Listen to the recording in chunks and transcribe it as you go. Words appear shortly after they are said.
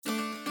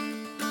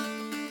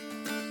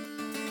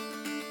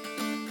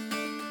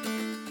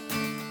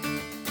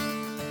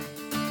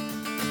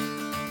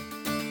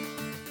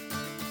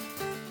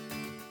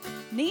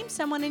Name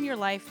someone in your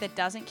life that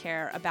doesn't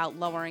care about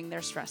lowering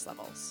their stress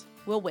levels.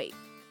 We'll wait.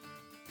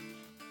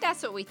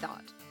 That's what we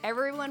thought.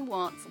 Everyone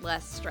wants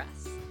less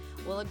stress.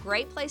 Well, a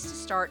great place to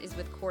start is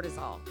with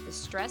cortisol, the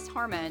stress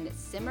hormone that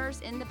simmers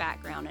in the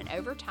background and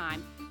over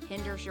time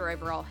hinders your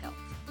overall health.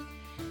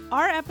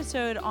 Our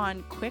episode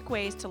on quick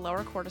ways to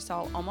lower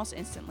cortisol almost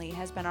instantly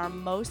has been our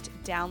most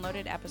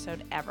downloaded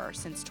episode ever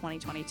since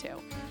 2022.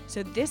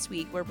 So this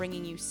week, we're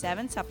bringing you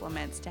 7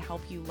 supplements to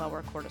help you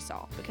lower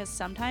cortisol, because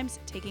sometimes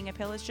taking a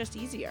pill is just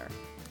easier.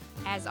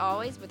 As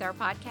always, with our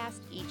podcast,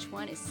 each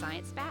one is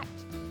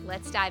science-backed.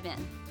 Let's dive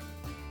in.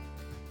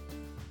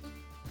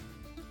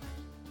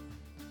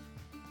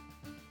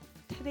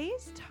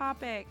 Today's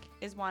topic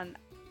is one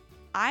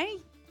I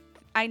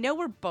know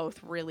we're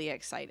both really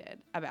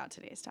excited about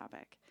today's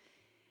topic.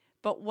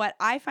 But what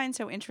I find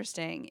so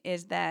interesting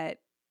is that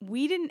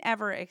we didn't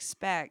ever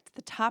expect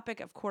the topic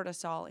of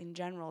cortisol in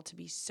general to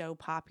be so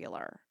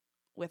popular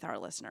with our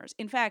listeners.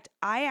 In fact,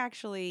 I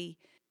actually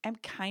am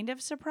kind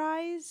of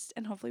surprised,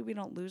 and hopefully we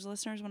don't lose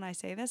listeners when I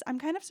say this, I'm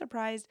kind of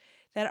surprised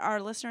that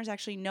our listeners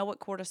actually know what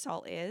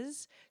cortisol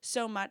is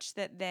so much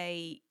that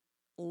they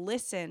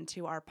listen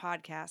to our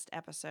podcast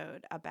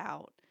episode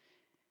about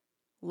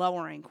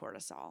lowering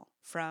cortisol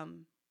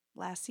from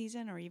last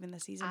season or even the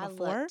season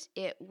before.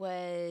 It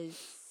was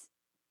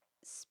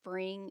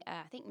spring,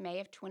 I think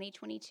May of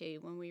 2022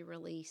 when we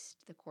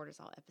released the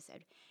cortisol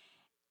episode.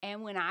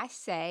 And when I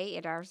say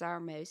it is our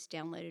most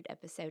downloaded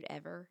episode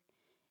ever,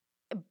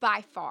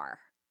 by far.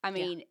 I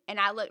mean,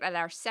 and I looked at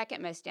our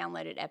second most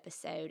downloaded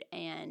episode,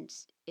 and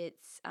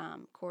it's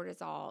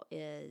cortisol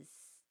is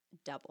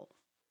double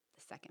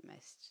the second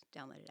most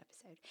downloaded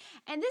episode.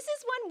 And this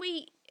is one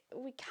we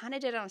kind of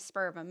did on a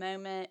spur of a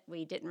moment.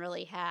 We didn't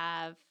really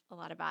have a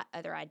lot of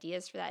other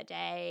ideas for that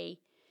day.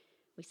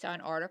 We saw an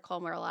article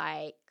and we're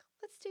like,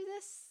 let's do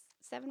this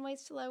 7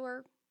 ways to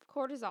lower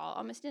cortisol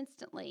almost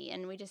instantly.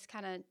 And we just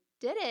kind of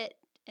did it.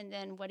 And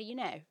then what do you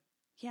know?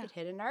 Yeah. It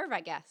hit a nerve,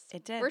 I guess.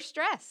 It did. We're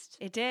stressed.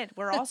 It did.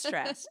 We're all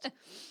stressed.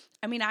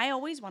 I mean, I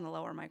always want to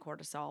lower my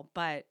cortisol,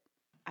 but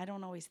I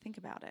don't always think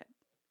about it,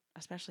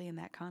 especially in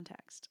that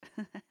context.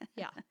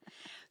 Yeah.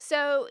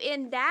 So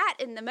in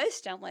the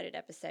most downloaded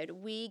episode,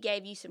 we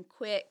gave you some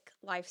quick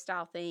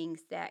lifestyle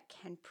things that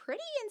can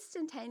pretty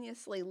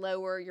instantaneously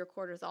lower your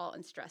cortisol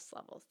and stress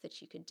levels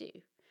that you could do.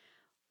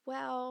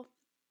 Well,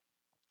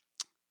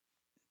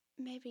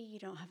 maybe you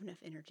don't have enough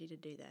energy to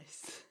do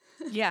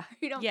those. Yeah.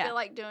 You don't feel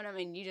like doing them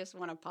and you just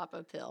want to pop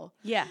a pill.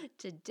 Yeah.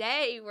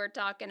 Today, we're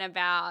talking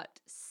about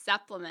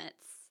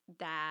supplements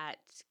that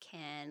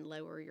can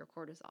lower your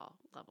cortisol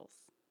levels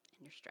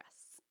and your stress.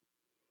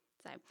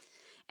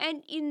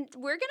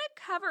 We're going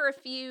to cover a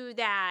few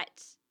that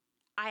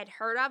I had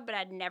heard of, but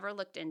I'd never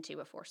looked into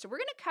before. So we're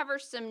going to cover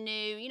some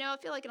new, I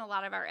feel like in a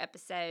lot of our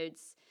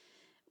episodes,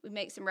 we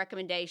make some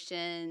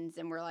recommendations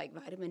and we're like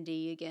vitamin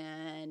D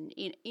again.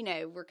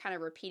 We're kind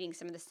of repeating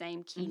some of the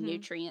same key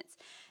nutrients.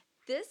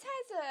 This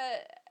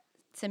has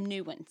some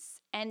new ones.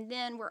 And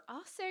then we're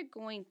also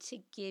going to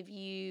give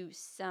you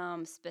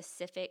some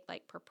specific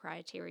like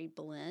proprietary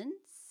blends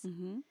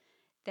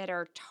that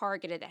are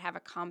targeted, that have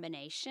a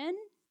combination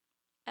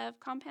of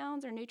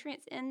compounds or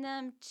nutrients in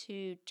them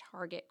to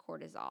target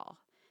cortisol.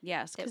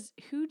 Yes, because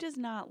who does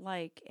not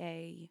like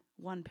a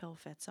one pill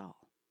fits all?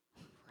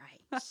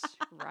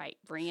 Right.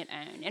 Bring it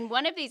on. And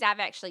one of these I've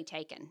actually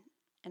taken,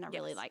 and I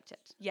really liked it.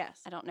 Yes.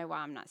 I don't know why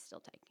I'm not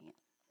still taking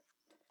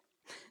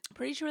it.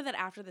 Pretty sure that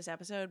after this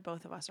episode,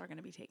 both of us are going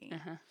to be taking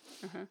it.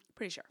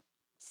 Pretty sure.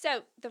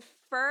 So the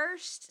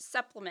first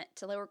supplement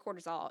to lower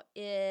cortisol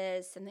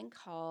is something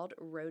called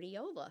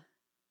rhodiola.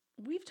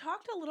 We've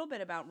talked a little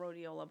bit about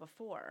rhodiola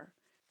before.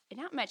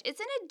 Not much.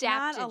 It's an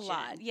adaptogen. Not a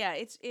lot. Yeah,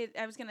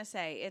 I was going to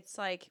say, it's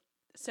like,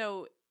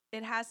 so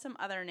it has some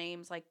other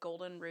names, like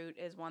golden root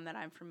is one that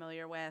I'm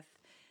familiar with.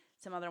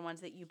 Some other ones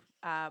that you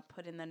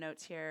put in the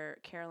notes here,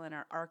 Carolyn,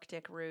 are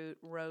Arctic root,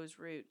 rose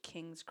root,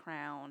 king's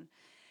crown.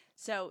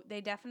 So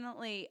they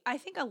definitely, I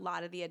think a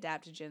lot of the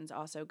adaptogens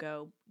also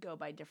go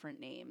by different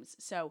names.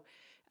 So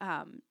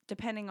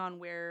depending on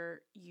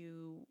where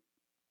you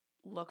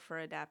look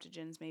for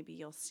adaptogens, maybe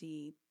you'll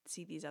see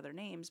these other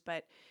names.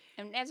 But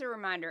and as a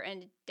reminder,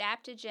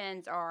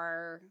 adaptogens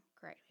are,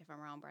 correct me if I'm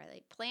wrong,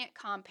 Bradley, plant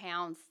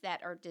compounds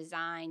that are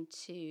designed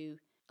to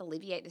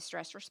alleviate the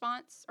stress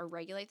response or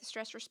regulate the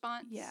stress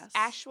response. Yes.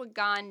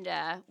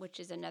 Ashwagandha, which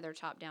is another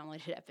top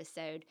downloaded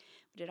episode,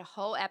 we did a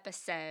whole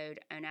episode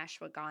on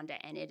ashwagandha,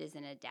 and it is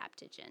an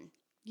adaptogen.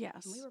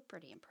 Yes. And we were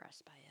pretty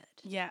impressed by it.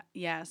 Yeah.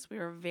 Yes. We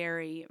were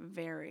very,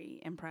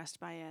 very impressed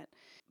by it.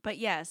 But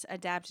yes,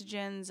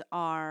 adaptogens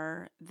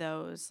are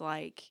those,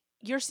 like,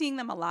 you're seeing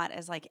them a lot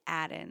as like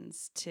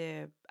add-ins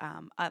to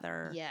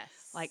other,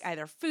 like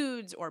either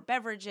foods or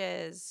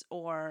beverages,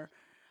 or,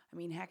 I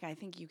mean, heck, I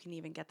think you can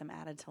even get them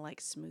added to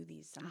like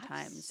smoothies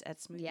sometimes at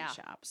smoothie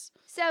shops.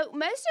 So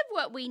most of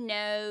what we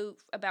know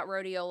about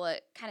rhodiola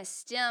kind of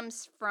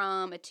stems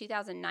from a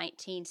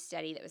 2019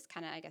 study that was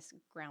kind of, I guess,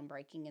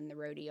 groundbreaking in the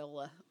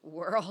rhodiola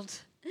world.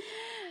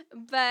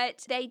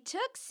 But they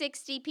took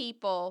 60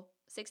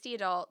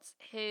 adults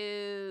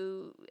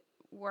who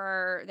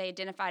were they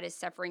identified as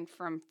suffering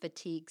from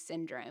fatigue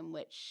syndrome,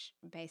 which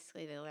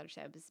basically the letter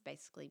said was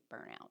basically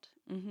burnout.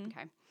 Mm-hmm.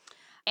 Okay.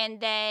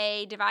 And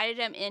they divided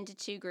them into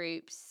two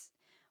groups.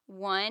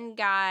 One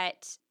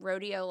got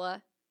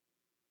rhodiola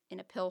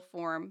in a pill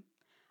form,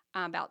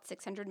 about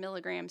 600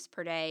 milligrams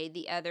per day.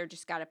 The other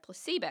just got a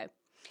placebo.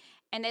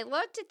 And they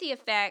looked at the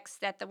effects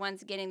that the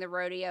ones getting the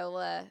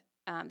rhodiola,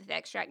 the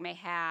extract may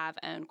have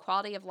on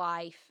quality of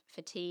life,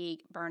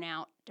 fatigue,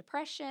 burnout,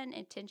 depression,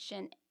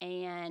 attention,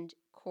 and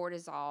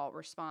cortisol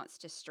response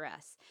to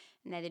stress.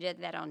 And they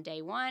did that on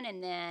day 1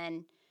 and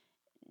then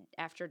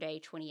after day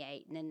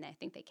 28. And then I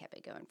think they kept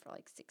it going for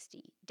like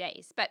 60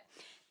 days. But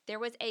there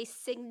was a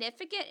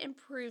significant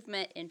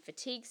improvement in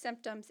fatigue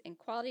symptoms and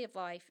quality of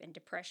life and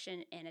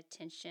depression and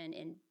attention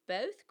in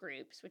both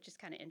groups, which is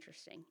kind of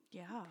interesting.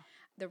 Yeah.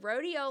 The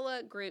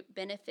rhodiola group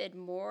benefited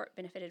more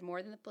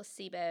than the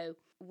placebo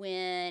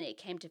when it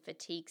came to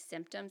fatigue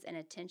symptoms and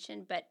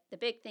attention. But the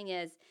big thing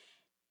is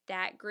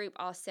that group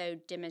also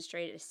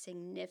demonstrated a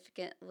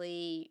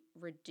significantly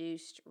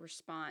reduced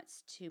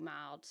response to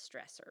mild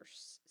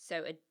stressors.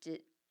 So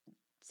it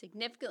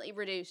significantly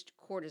reduced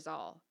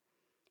cortisol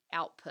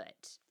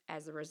output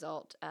as a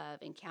result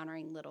of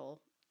encountering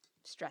little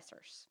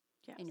stressors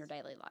in your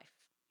daily life.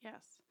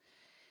 Yes.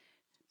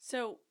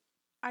 So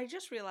I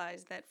just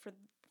realized that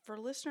for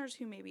listeners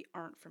who maybe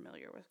aren't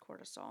familiar with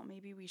cortisol,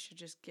 maybe we should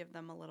just give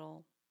them a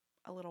little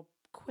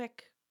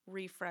quick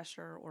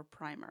refresher or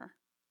primer.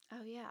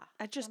 Oh yeah.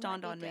 It just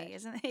dawned on me,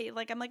 isn't it?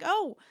 Like I'm like,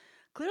 oh,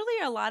 clearly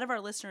a lot of our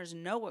listeners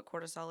know what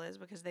cortisol is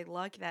because they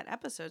like that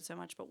episode so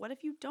much. But what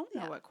if you don't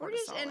know what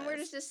cortisol is? We're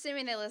just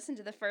assuming they listened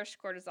to the first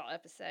cortisol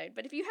episode.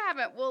 But if you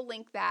haven't, we'll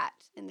link that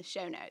in the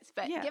show notes.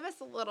 But give us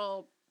a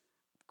little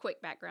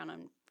quick background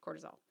on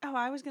cortisol. Oh,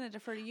 I was going to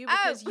defer to you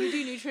because you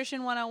do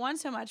Nutrition 101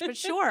 so much. But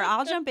sure,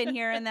 I'll jump in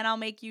here and then I'll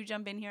make you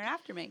jump in here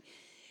after me.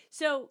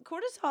 So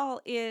cortisol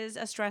is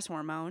a stress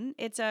hormone.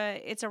 It's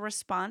a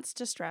response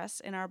to stress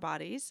in our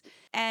bodies.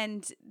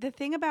 And the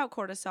thing about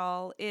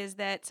cortisol is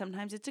that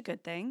sometimes it's a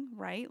good thing,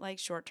 right? Like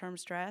short-term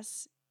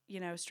stress,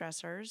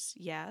 stressors,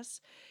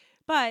 yes.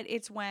 But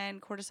it's when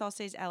cortisol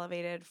stays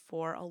elevated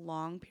for a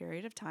long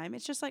period of time.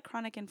 It's just like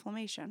chronic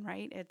inflammation,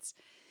 right? It's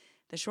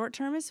the short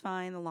term is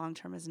fine, the long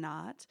term is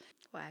not.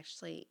 Well,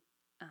 actually,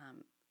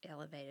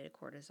 elevated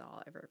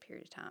cortisol over a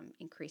period of time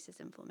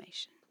increases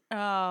inflammation.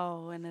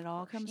 Oh, and it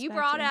all comes back to inflammation. You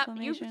brought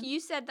up, you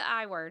said the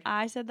I word.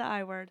 I said the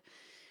I word.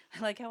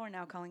 I like how we're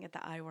now calling it the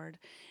I word.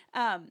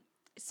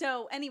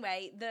 So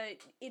anyway,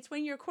 it's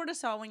when your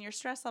cortisol, when your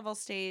stress level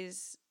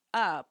stays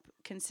up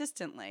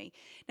consistently.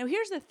 Now,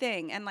 here's the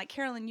thing, and like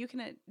Carolyn,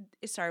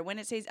 when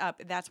it stays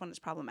up, that's when it's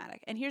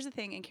problematic. And here's the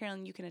thing, and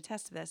Carolyn, you can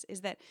attest to this,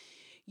 is that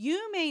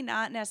you may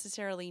not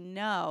necessarily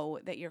know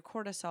that your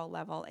cortisol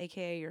level,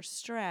 aka your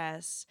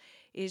stress,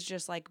 is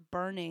just like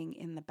burning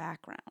in the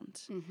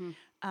background. Mm-hmm.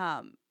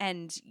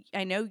 And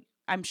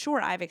I'm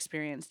sure I've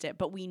experienced it,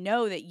 but we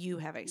know that you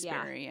have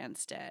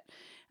experienced it.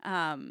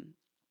 And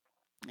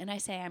I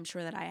say I'm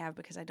sure that I have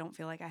because I don't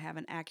feel like I have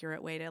an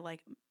accurate way to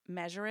like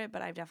measure it,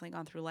 but I've definitely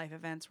gone through life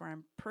events where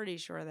I'm pretty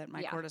sure that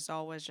my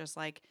cortisol was just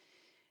like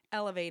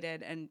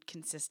elevated and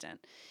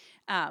consistent.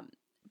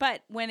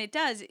 But when it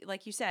does,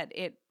 like you said,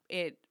 it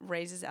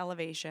raises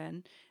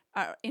inflammation,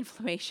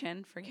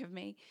 forgive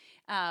me.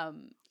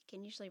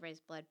 Can usually raise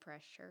blood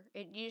pressure.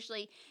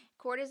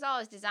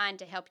 Cortisol is designed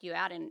to help you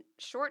out in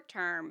short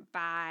term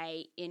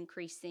by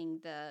increasing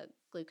the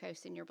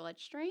glucose in your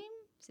bloodstream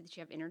so that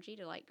you have energy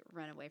to like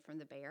run away from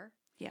the bear.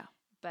 Yeah.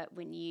 But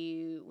when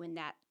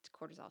that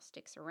cortisol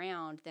sticks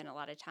around, then a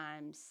lot of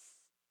times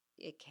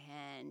it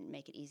can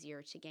make it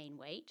easier to gain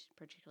weight,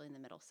 particularly in the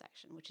middle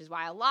section, which is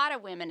why a lot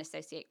of women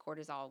associate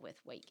cortisol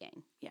with weight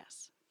gain.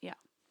 Yes. Yeah.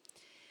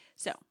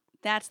 So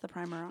that's the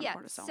primer on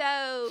cortisol.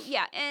 So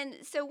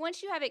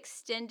once you have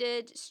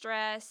extended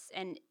stress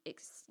and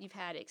you've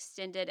had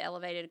extended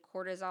elevated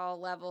cortisol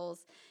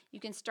levels, you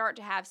can start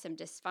to have some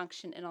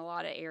dysfunction in a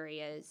lot of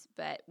areas,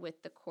 but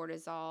with the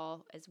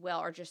cortisol as well,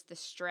 or just the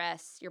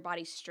stress, your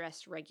body's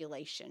stress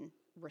regulation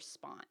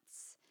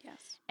response.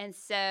 Yes. And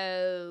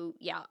so,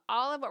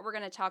 all of what we're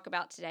going to talk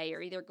about today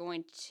they're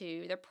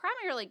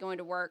primarily going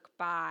to work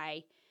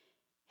by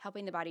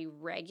helping the body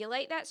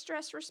regulate that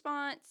stress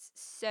response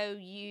so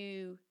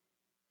you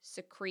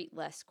secrete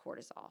less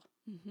cortisol.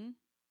 Mm-hmm.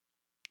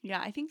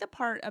 Yeah, I think the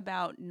part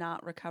about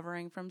not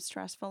recovering from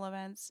stressful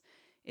events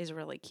is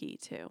really key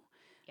too.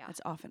 Yeah.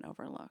 It's often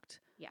overlooked.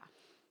 Yeah.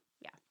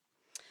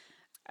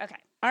 Okay.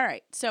 All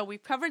right. So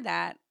we've covered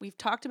that. We've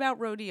talked about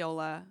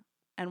rhodiola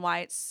and why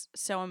it's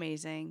so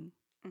amazing.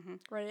 Mm-hmm.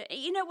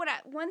 You know what?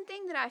 One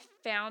thing that I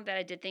found that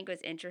I did think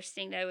was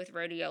interesting though with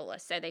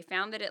rhodiola. So they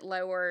found that it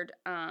lowered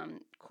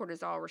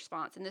cortisol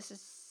response, and this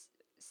has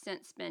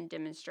since been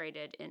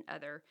demonstrated in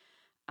other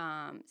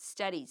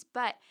studies.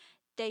 But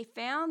they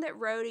found that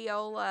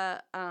rhodiola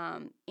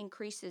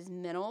increases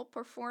mental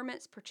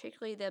performance,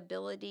 particularly the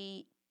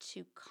ability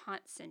to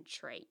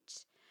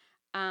concentrate.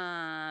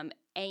 And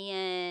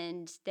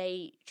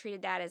they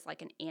treated that as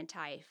like an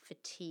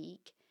anti-fatigue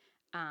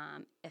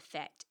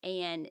effect.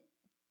 And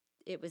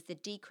it was the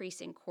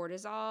decrease in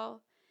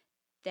cortisol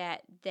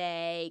that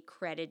they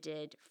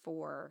credited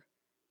for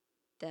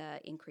the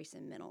increase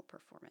in mental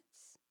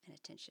performance and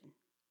attention.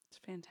 It's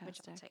fantastic.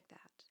 Which I'll take that.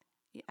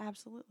 Yeah,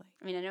 absolutely.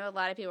 I mean, I know a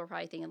lot of people are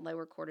probably thinking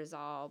lower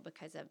cortisol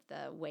because of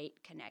the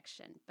weight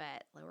connection,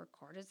 but lower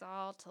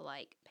cortisol to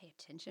like pay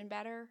attention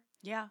better.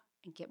 Yeah.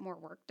 And get more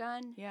work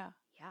done. Yeah.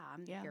 Yeah,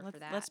 I'm here for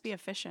that. Let's be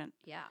efficient.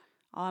 Yeah.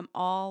 I'm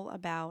all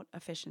about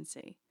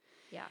efficiency.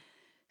 Yeah.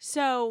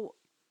 So,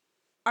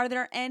 are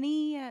there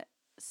any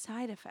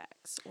side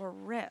effects or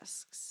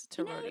risks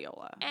to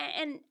rhodiola?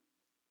 And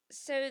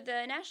so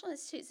the National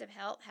Institutes of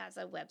Health has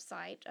a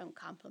website on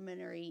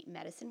complementary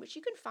medicine, which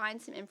you can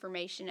find some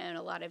information on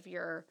a lot of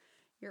your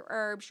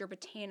herbs, your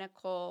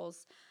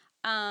botanicals.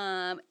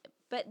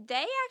 But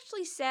they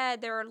actually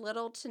said there are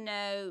little to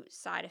no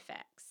side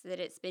effects, that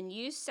it's been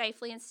used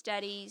safely in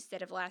studies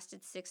that have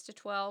lasted 6 to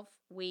 12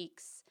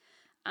 weeks.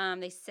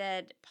 They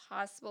said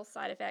possible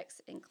side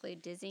effects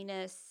include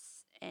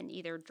dizziness and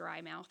either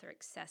dry mouth or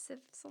excessive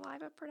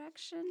saliva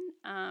production.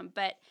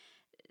 But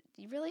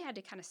you really had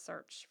to kind of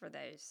search for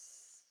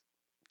those.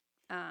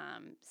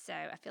 So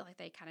I feel like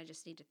they kind of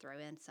just need to throw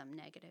in some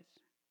negative.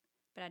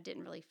 But I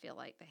didn't really feel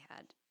like they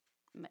had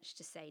much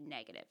to say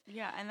negative.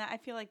 Yeah, and I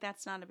feel like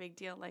that's not a big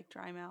deal, like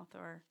dry mouth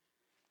or...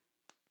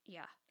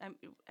 Yeah. I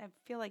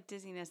feel like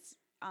dizziness,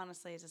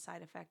 honestly, is a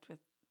side effect with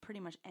pretty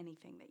much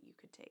anything that you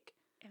could take.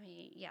 I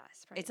mean, yeah,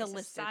 it's a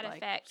listed side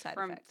effect side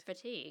from effect.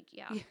 fatigue.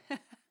 Yeah.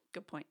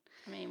 Good point.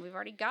 I mean, we've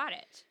already got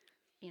it,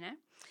 you know?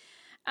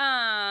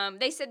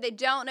 They said they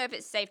don't know if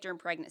it's safe during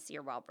pregnancy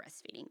or while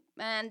breastfeeding.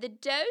 And the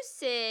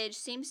dosage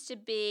seems to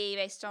be,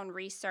 based on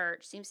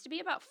research, seems to be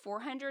about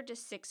 400 to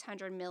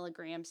 600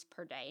 milligrams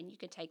per day. And you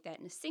can take that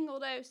in a single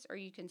dose or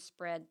you can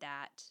spread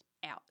that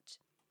out.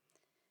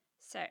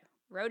 So,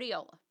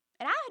 rhodiola.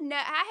 And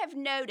I have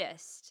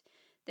noticed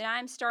that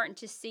I'm starting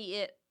to see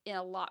it in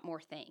a lot more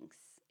things.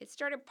 It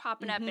started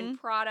popping up in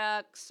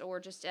products or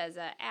just as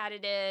an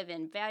additive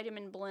in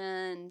vitamin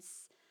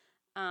blends.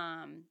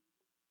 I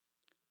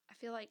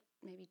feel like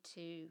maybe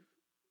two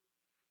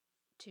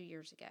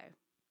years ago,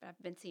 but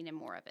I've been seeing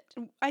more of it.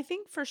 I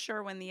think for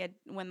sure when the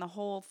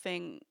whole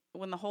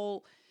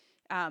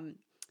I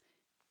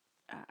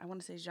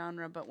want to say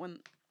genre, but when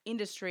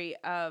industry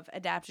of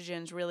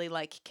adaptogens really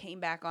like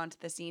came back onto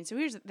the scene. So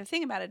here's the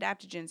thing about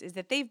adaptogens is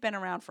that they've been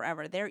around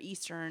forever. They're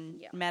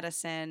Eastern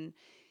medicine.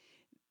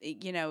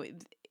 You know,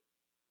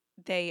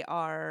 they're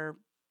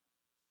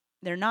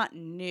not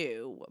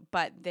new,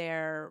 but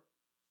their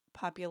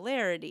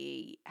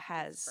popularity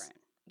has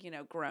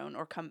grown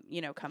or come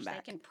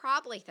back. They can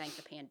probably thank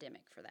the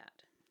pandemic for that.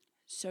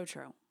 So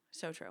true.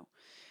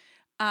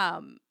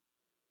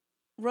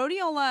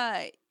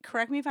 Rhodiola,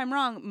 correct me if I'm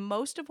wrong,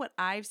 most of what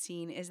I've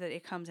seen is that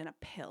it comes in a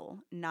pill,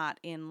 not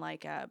in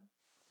like a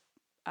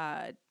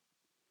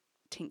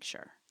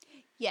tincture.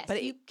 Yes,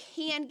 but you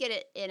can get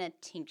it in a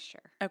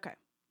tincture. Okay.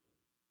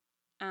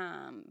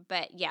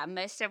 But yeah,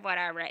 most of what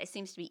I read, it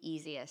seems to be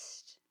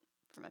easiest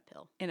from a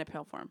pill. In a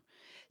pill form.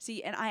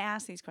 See, and I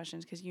ask these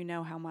questions because you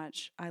know how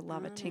much I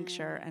love a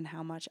tincture and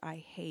how much I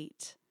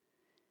hate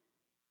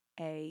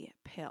a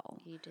pill.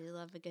 You do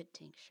love a good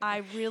tincture.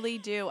 I really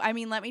do. I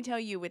mean, let me tell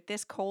you, with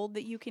this cold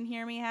that you can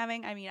hear me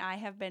having, I mean, I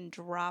have been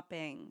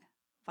dropping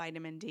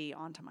vitamin D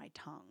onto my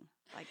tongue,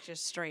 like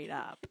just straight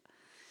up.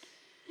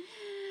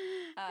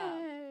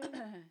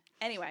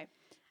 Anyway,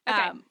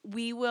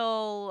 we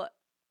will...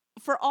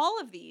 For all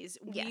of these,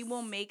 we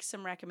will make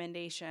some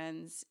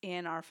recommendations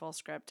in our full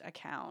script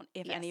account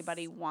if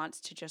anybody wants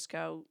to just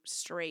go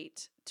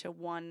straight to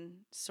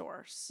one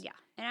source. Yeah.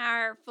 And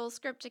our full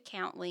script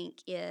account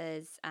link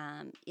is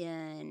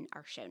in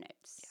our show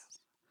notes.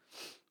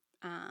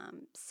 Yes.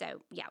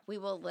 So, yeah, we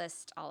will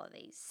list all of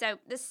these. So,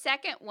 the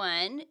second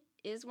one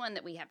is one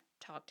that we have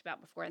talked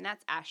about before, and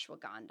that's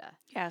ashwagandha.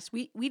 Yes,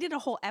 we did a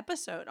whole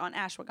episode on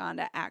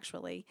ashwagandha,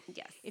 actually.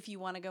 Yes. If you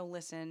want to go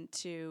listen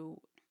to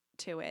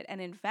it. And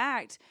in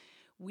fact,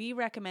 we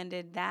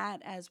recommended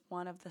that as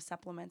one of the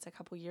supplements a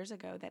couple years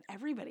ago that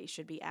everybody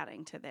should be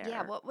adding to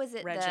their what was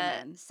it?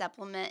 regimen. The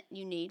supplement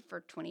you need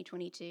for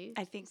 2022?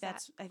 I think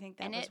that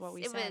was what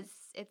we said.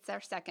 It's our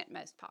second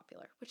most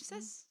popular, which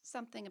says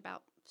something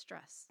about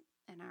stress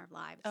in our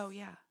lives. Oh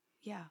yeah.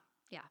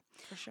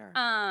 For sure.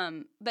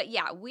 But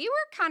yeah, we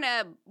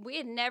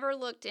had never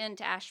looked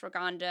into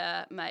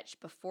ashwagandha much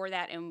before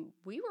that, and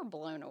we were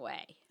blown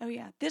away. Oh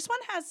yeah. This one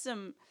has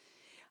some...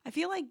 I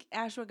feel like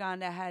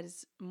ashwagandha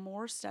has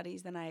more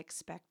studies than I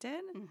expected.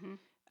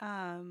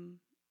 Mm-hmm.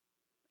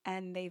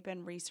 And they've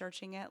been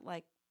researching it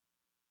like,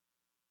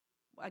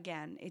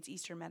 again, it's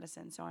Eastern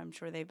medicine, so I'm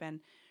sure they've been,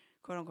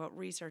 quote unquote,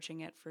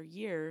 researching it for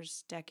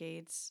years,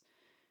 decades,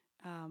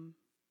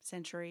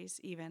 centuries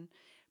even.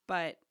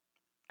 But,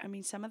 I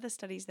mean, some of the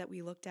studies that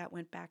we looked at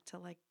went back to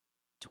like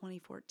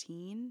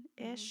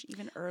 2014-ish,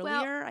 even earlier.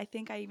 Well, I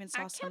think I even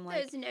saw some like... I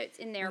kept those notes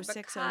in there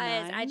because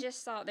I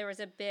just saw there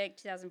was a big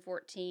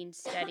 2014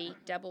 study,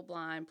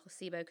 double-blind,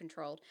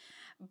 placebo-controlled.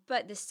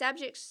 But the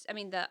subjects, I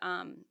mean,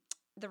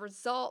 the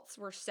results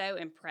were so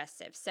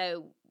impressive.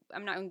 So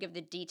I'm not going to give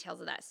the details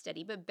of that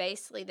study, but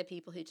basically the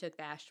people who took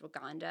the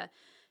ashwagandha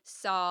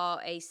saw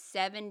almost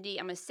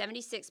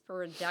 76%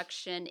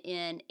 reduction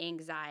in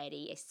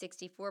anxiety, a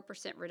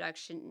 64%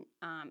 reduction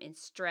in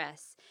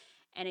stress,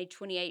 and a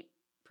 28%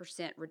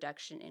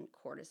 reduction in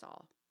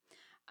cortisol.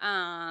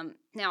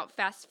 Now,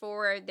 fast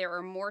forward, there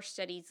are more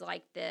studies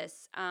like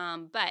this,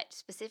 but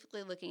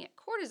specifically looking at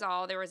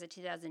cortisol, there was a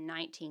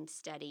 2019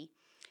 study.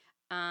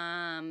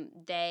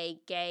 They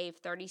gave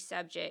 30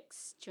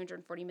 subjects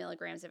 240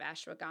 milligrams of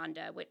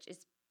ashwagandha, which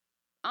is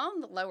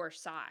on the lower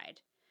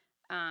side.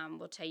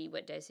 We'll tell you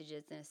what dosage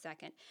is in a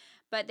second.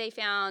 But they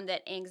found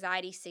that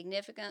anxiety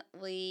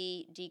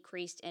significantly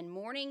decreased and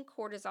morning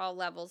cortisol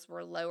levels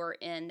were lower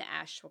in the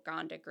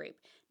ashwagandha group.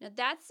 Now,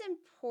 that's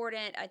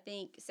important, I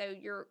think. So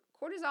your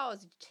cortisol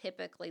is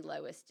typically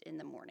lowest in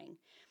the morning,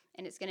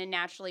 and it's going to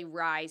naturally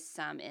rise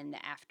some in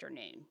the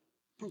afternoon.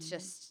 It's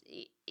just,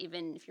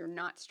 even if you're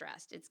not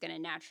stressed, it's going to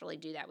naturally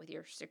do that with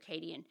your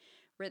circadian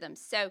rhythm.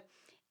 So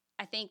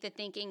I think the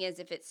thinking is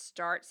if it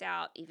starts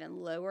out even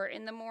lower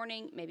in the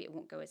morning, maybe it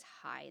won't go as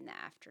high in the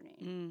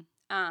afternoon.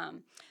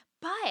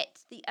 But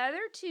the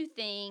other two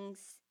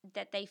things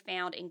that they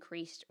found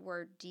increased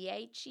were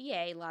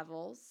DHEA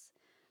levels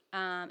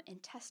and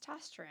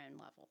testosterone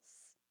levels.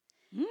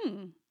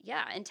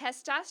 Yeah, and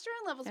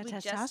testosterone levels we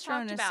just talked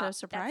about. Testosterone is so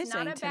surprising to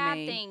me. That's not a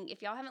bad thing.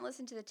 If y'all haven't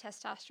listened to the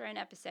testosterone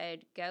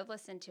episode, go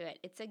listen to it.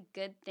 It's a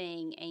good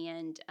thing,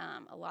 and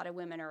a lot of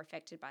women are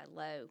affected by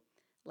low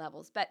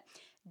levels. But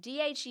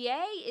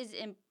DHEA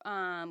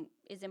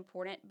is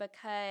important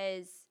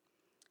because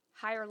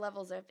higher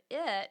levels of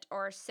it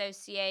are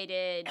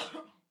associated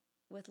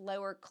with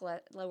lower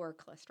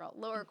cholesterol,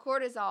 lower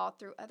cortisol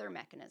through other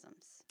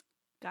mechanisms.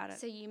 Got it.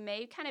 So you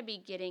may kind of be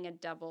getting a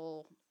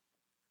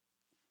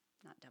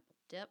not double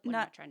dip. What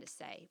am I trying to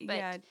say? But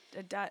yeah,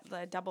 a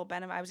double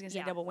benefit. I was going to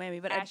say double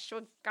whammy, but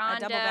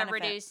ashwagandha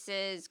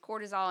reduces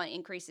cortisol and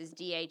increases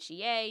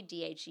DHEA.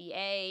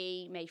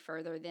 DHEA may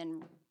further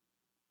then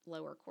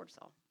lower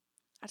cortisol.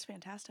 That's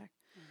fantastic.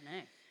 I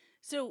know.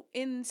 So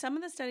in some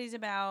of the studies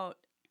about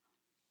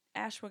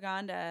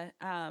ashwagandha,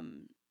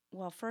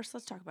 well, first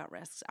let's talk about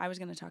risks. I was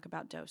going to talk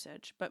about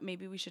dosage, but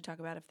maybe we should talk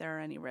about if there are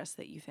any risks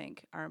that you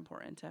think are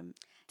important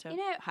to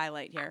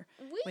highlight here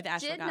with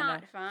ashwagandha. We did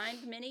not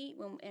find many,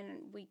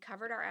 and we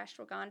covered our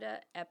ashwagandha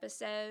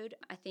episode.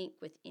 I think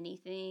with any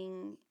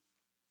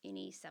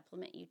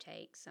supplement you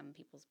take, some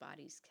people's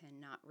bodies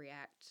cannot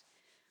react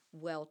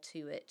well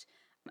to it.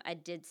 I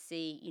did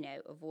see,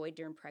 avoid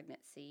during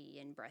pregnancy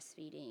and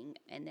breastfeeding,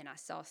 and then I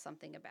saw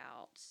something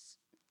about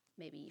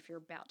maybe if you're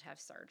about to have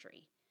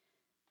surgery,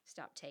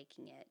 stop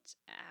taking it.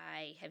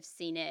 I have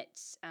seen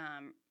it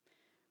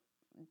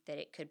that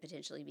it could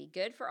potentially be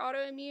good for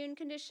autoimmune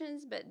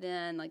conditions, but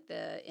then like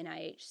the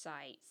NIH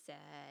site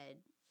said,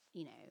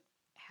 you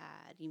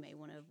may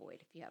want to avoid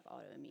if you have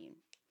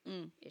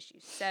autoimmune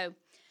issues. So,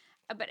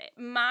 but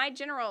my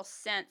general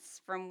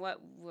sense from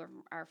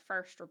our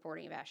first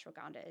reporting of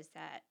ashwagandha is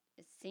that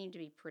it seemed to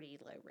be pretty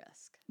low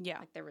risk. Yeah.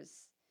 Like if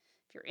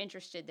you're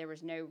interested, there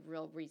was no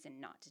real reason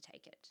not to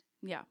take it.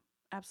 Yeah,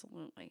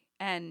 absolutely.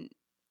 And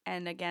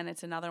again,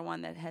 it's another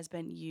one that has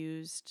been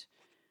used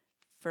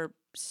for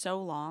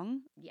so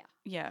long. Yeah.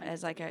 Yeah,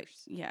 as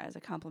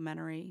a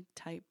complementary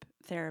type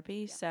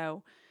therapy. Yeah.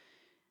 So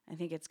I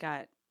think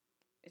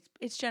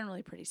it's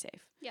generally pretty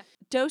safe. Yeah.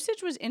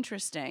 Dosage was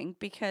interesting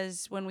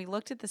because when we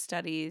looked at the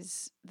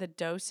studies, the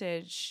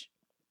dosage,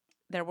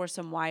 there were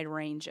some wide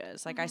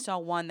ranges. Like I saw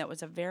one that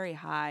was a very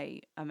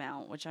high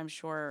amount, which I'm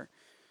sure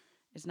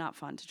is not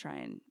fun to try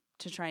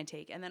and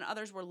take. And then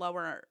others were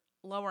lower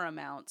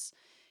amounts.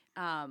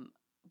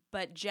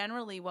 But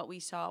generally what we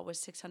saw was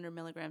 600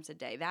 milligrams a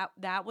day.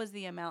 That was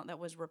the amount that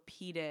was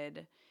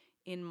repeated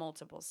in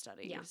multiple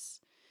studies.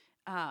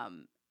 Yeah.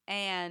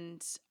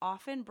 And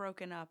often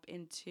broken up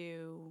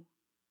into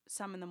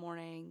some in the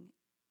morning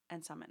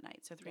and some at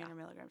night. So 300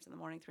 milligrams in the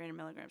morning, 300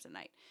 milligrams at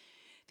night.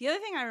 The other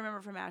thing I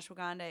remember from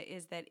ashwagandha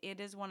is that it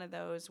is one of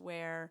those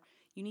where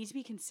you need to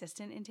be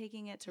consistent in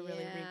taking it to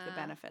really reap the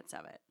benefits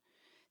of it.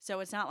 So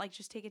it's not like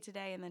just take it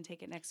today and then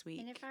take it next week.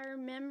 And if I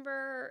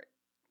remember,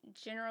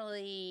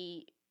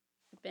 generally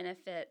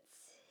benefits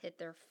hit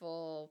their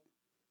full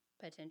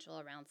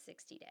potential around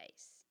 60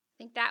 days. I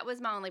think that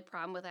was my only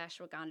problem with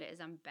ashwagandha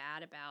is I'm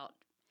bad about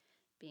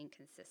being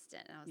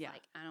consistent. And I was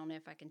like, I don't know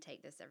if I can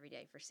take this every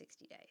day for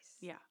 60 days.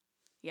 Yeah.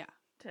 Yeah.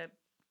 To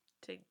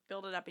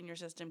build it up in your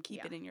system,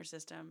 keep it in your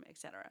system,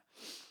 etc.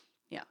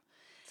 Yeah.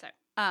 So,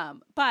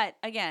 but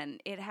again,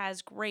 it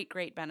has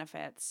great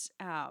benefits,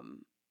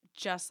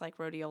 just like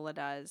rhodiola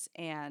does.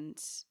 And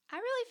I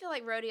really feel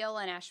like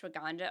rhodiola and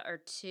ashwagandha are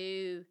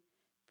two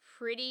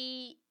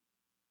pretty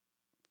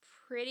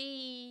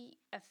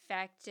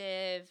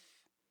effective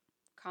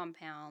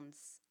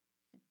compounds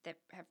that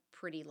have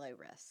pretty low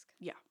risk.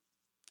 Yeah,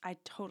 I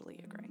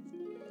totally agree.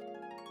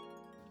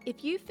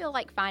 If you feel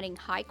like finding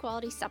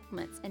high-quality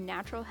supplements and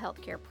natural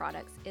healthcare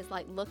products is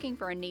like looking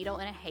for a needle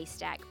in a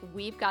haystack,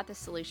 we've got the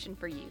solution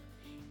for you.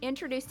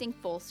 Introducing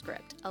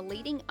FullScript, a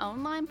leading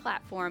online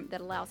platform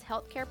that allows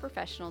healthcare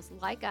professionals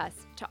like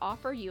us to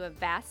offer you a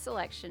vast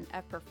selection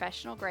of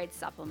professional-grade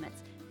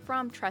supplements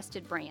from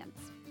trusted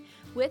brands.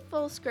 With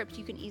FullScript,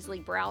 you can easily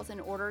browse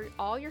and order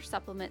all your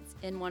supplements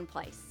in one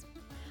place.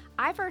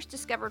 I first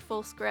discovered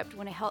FullScript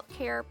when a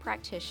healthcare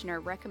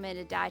practitioner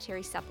recommended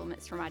dietary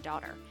supplements for my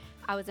daughter.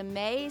 I was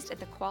amazed at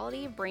the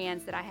quality of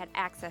brands that I had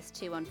access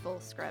to on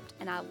FullScript,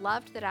 and I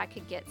loved that I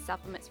could get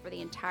supplements for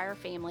the entire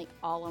family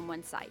all on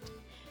one site.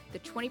 The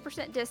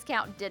 20%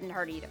 discount didn't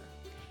hurt either.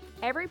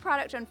 Every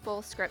product on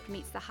FullScript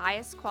meets the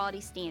highest quality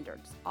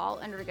standards. All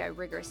undergo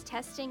rigorous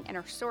testing and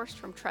are sourced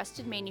from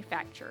trusted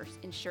manufacturers,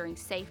 ensuring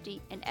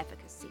safety and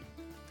efficacy.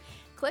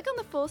 Click on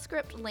the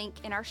FullScript link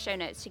in our show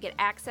notes to get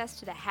access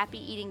to the Happy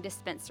Eating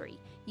Dispensary.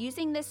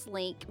 Using this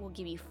link will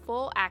give you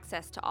full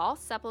access to all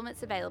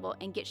supplements available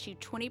and gets you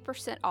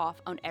 20%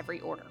 off on every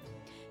order.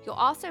 You'll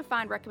also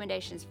find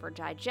recommendations for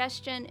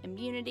digestion,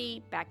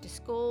 immunity, back to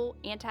school,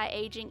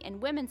 anti-aging,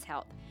 and women's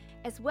health,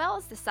 as well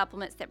as the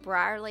supplements that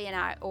Brierly and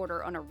I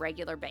order on a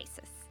regular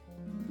basis.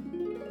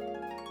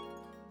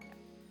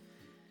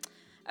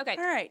 Okay.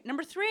 All right,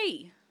 number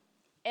 3.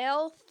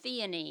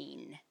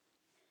 L-theanine.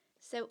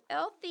 So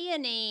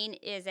L-theanine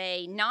is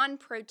a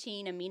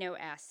non-protein amino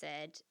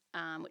acid,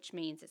 which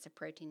means it's a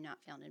protein not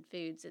found in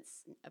foods.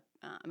 It's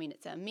an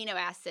amino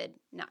acid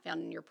not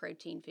found in your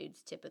protein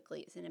foods. Typically,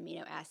 it's an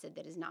amino acid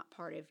that is not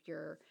part of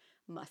your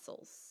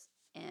muscles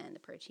and the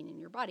protein in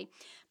your body.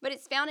 But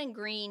it's found in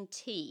green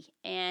tea,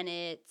 and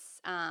it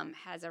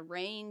has a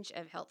range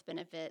of health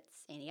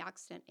benefits: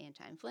 antioxidant,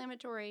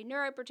 anti-inflammatory,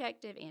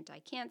 neuroprotective,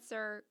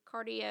 anti-cancer,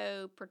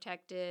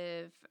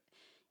 cardioprotective,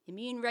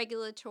 immune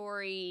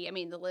regulatory. I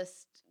mean, the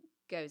list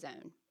goes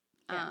on.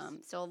 Yes.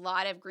 So a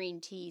lot of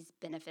green tea's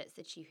benefits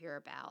that you hear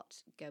about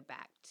go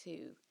back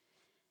to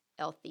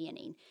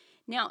L-theanine.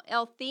 Now,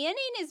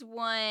 L-theanine is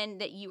one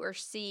that you are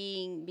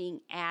seeing being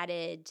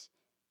added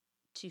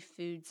to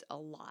foods a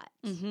lot,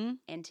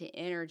 and to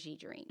energy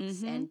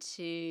drinks, and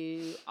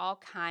to all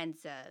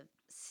kinds of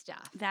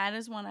stuff. That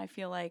is one I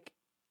feel like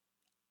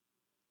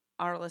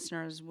our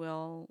listeners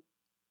will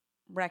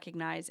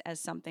recognize as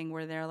something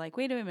where they're like,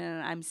 wait a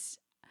minute,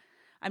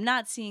 I'm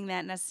not seeing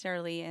that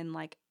necessarily in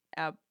like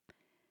a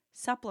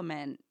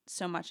supplement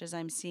so much as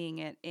I'm seeing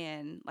it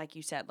in, like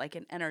you said, like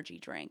an energy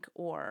drink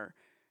or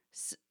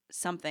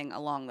something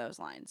along those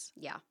lines.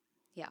 Yeah.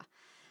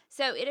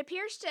 So it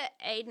appears to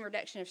aid in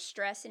reduction of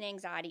stress and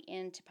anxiety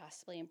and to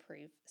possibly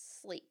improve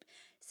sleep.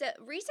 So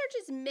research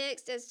is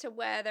mixed as to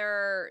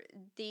whether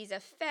these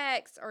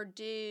effects are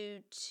due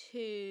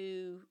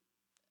to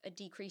a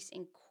decrease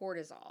in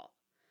cortisol.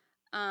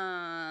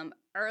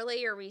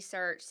 Earlier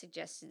research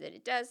suggested that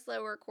it does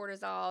lower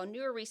cortisol.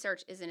 Newer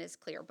research isn't as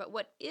clear. But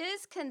what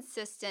is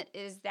consistent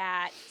is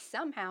that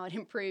somehow it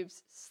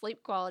improves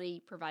sleep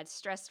quality, provides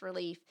stress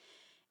relief,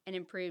 and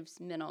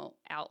improves mental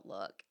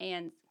outlook.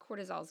 And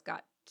cortisol's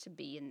got to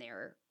be in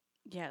there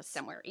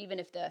somewhere, even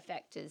if the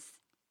effect is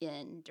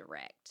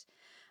indirect.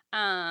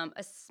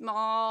 A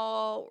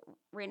small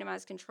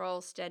randomized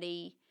control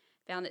study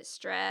found that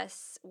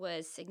stress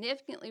was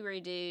significantly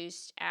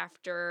reduced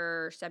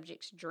after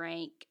subjects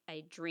drank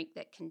a drink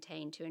that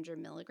contained 200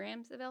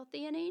 milligrams of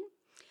L-theanine.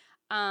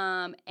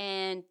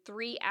 And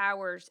 3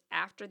 hours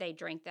after they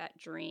drank that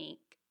drink,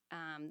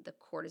 the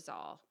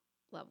cortisol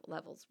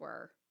levels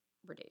were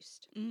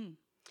reduced.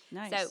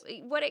 Nice. So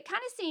what it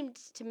kind of seemed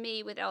to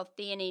me with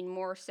L-theanine,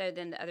 more so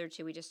than the other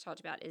two we just talked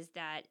about, is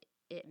that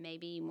it may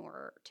be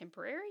more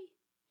temporary.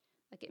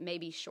 Like it may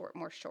be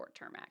more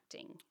short-term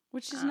acting.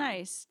 Which is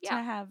nice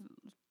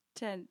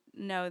to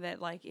know that,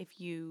 like, that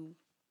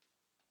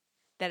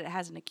it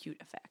has an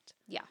acute effect.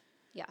 Yeah.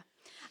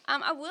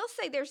 I will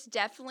say there's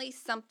definitely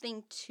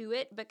something to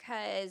it,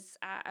 because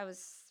I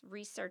was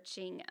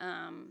researching,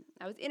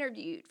 I was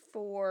interviewed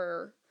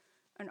for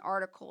an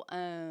article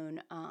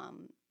on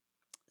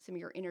some of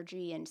your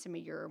energy and some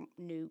of your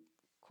new,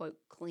 quote,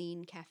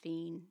 clean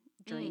caffeine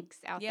drinks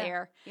out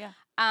there. Yeah.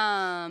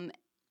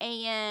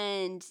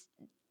 And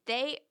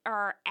they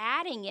are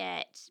adding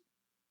it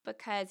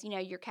because,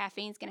 your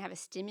caffeine's going to have a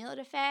stimulant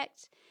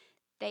effect.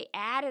 They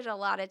add it a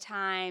lot of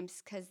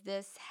times because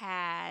this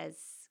kind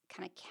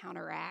of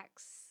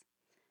counteracts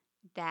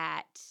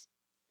that,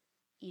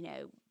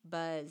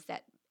 buzz,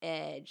 that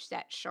edge,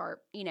 that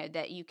sharp,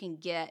 that you can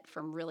get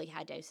from really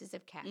high doses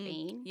of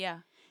caffeine.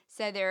 Yeah.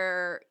 So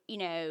they're,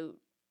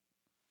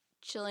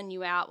 chilling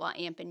you out while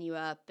amping you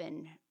up,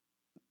 and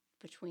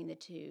between the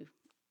two,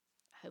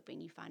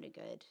 hoping you find a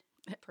good,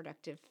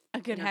 productive,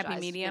 happy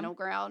medium, middle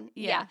ground.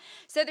 Yeah.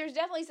 So there's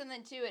definitely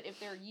something to it if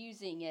they're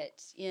using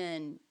it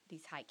in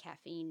these high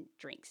caffeine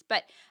drinks.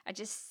 But I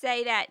just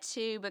say that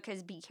too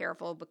because be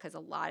careful, because a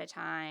lot of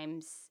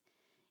times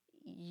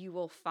you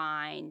will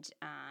find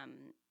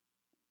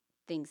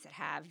things that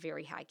have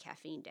very high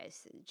caffeine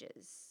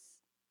dosages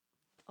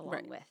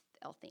along with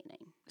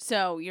L-theanine.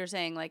 So you're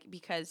saying, like,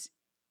 because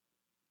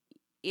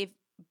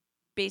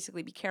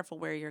basically be careful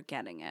where you're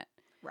getting it.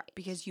 Right.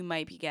 Because you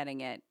might be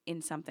getting it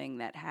in something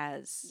that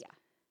has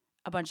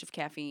a bunch of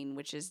caffeine,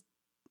 which is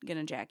going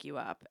to jack you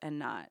up and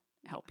not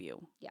help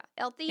you. Yeah.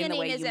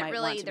 L-theanine isn't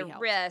really the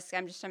risk.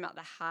 I'm just talking about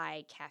the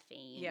high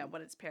caffeine. Yeah,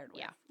 what it's paired with.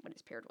 Yeah, what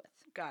it's paired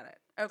with. Got it.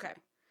 Okay.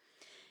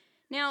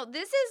 Now,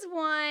 this is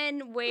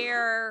one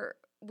where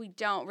we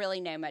don't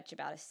really know much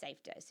about a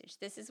safe dosage.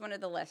 This is one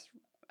of the less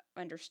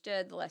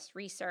understood, the less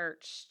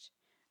researched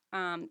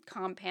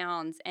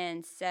compounds,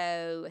 and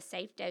so a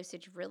safe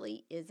dosage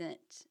really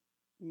isn't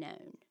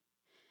known.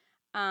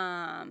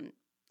 And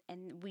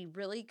we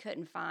really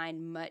couldn't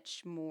find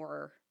much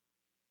more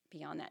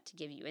beyond that to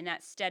give you. In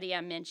that study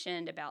I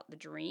mentioned about the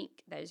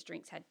drink, those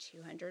drinks had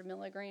 200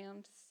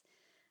 milligrams.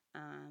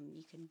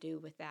 You can do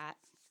with that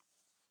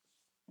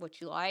what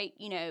you like,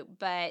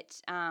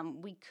 but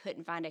we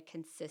couldn't find a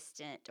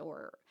consistent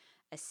or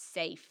a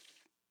safe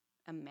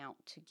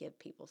amount to give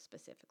people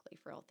specifically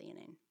for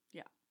L-theanine.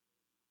 Yeah.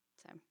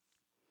 So,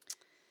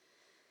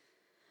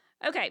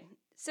 okay,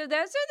 so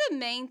those are the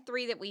main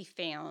three that we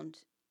found.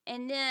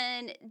 And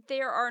then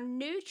there are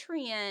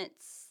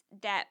nutrients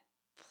that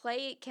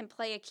can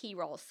play a key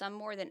role, some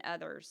more than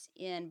others,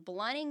 in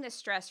blunting the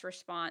stress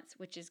response,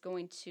 which is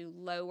going to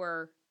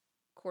lower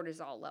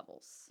cortisol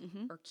levels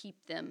or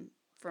keep them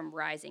from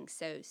rising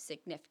so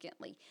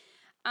significantly.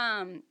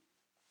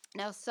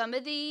 Now, some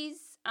of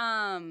these,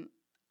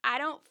 I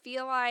don't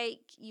feel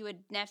like you would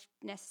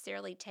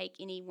necessarily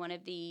take any one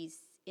of these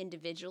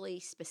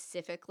individually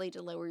specifically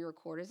to lower your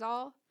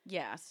cortisol.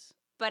 Yes.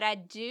 But I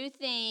do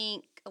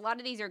think a lot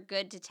of these are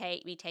good to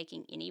be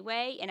taking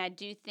anyway, and I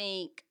do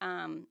think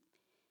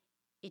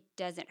it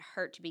doesn't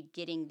hurt to be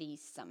getting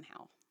these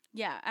somehow.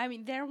 Yeah, I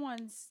mean, they're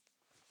ones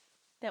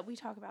that we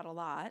talk about a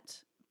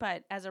lot,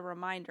 but as a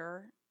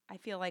reminder, I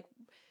feel like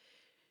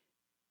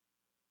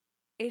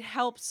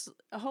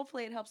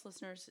hopefully it helps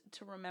listeners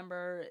to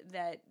remember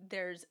that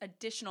there's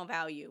additional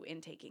value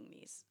in taking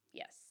these.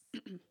 Yes.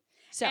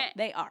 So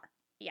they are.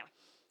 Yeah.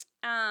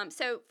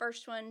 So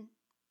first one,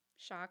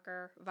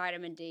 shocker,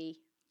 vitamin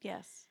D.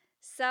 Yes.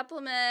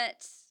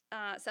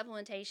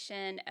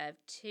 Supplementation of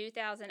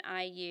 2,000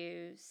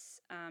 IUs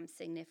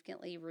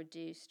significantly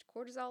reduced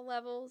cortisol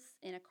levels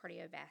in a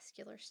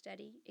cardiovascular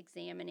study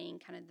examining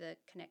kind of the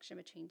connection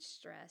between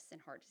stress and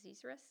heart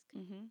disease risk.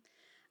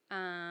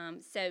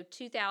 So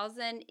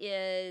 2,000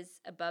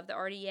 is above the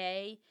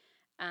RDA.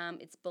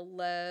 It's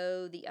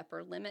below the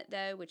upper limit,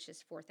 though, which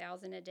is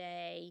 4,000 a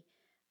day.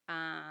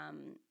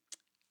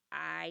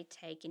 I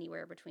take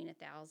anywhere between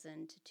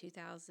 1,000 to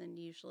 2,000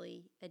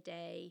 usually a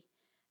day.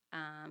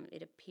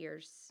 It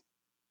appears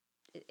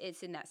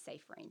it's in that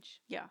safe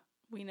range. Yeah.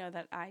 We know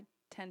that I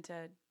tend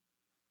to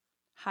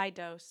high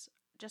dose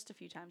just a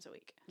few times a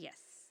week. Yes.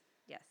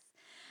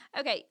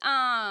 Okay.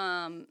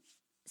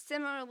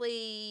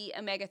 Similarly,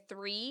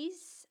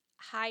 omega-3s,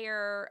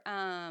 higher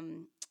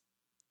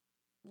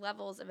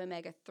levels of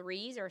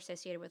omega-3s are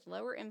associated with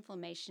lower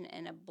inflammation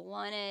and a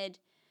blunted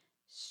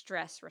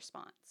stress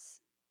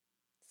response.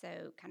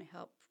 So kind of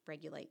help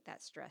regulate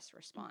that stress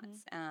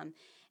response.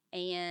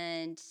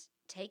 And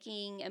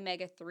taking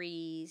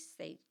omega-3s,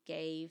 they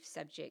gave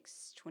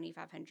subjects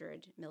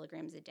 2,500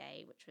 milligrams a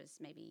day, which was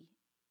maybe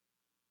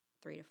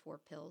 3 to 4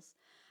 pills,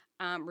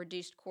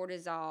 reduced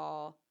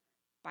cortisol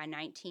by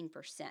 19%.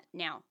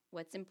 Now,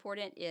 what's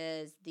important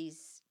is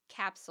these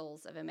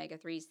capsules of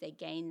omega-3s they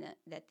gave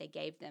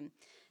them.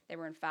 They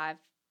were in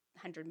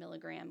 500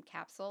 milligram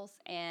capsules,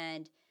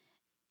 and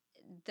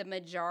the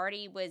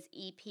majority was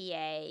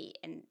EPA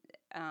and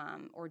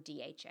or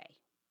DHA.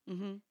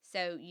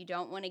 So you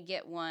don't want to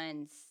get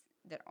ones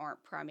that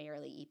aren't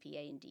primarily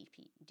EPA and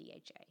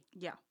DHA.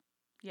 Yeah.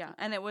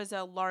 And it was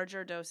a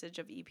larger dosage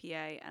of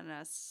EPA and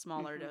a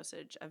smaller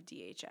dosage of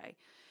DHA.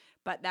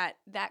 But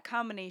that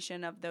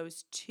combination of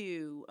those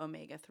two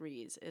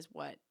omega-3s is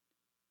what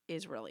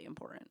is really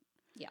important.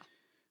 Yeah.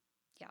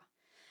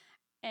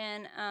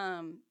 And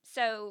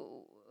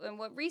and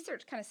what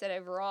research kind of said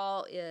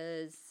overall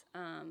is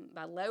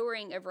by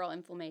lowering overall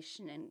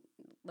inflammation and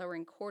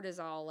lowering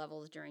cortisol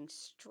levels during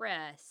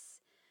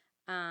stress,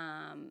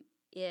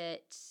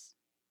 it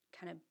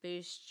kind of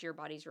boosts your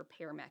body's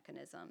repair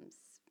mechanisms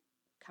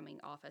coming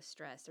off of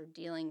stress or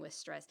dealing with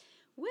stress,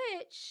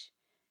 which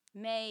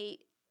may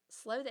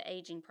slow the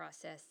aging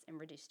process and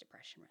reduce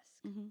depression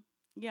risk.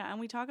 Yeah, and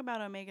we talk about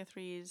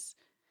omega-3s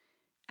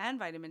and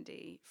vitamin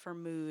D for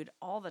mood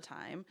all the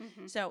time.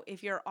 So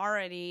if you're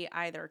already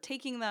either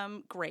taking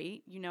them,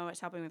 great, it's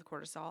helping with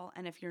cortisol.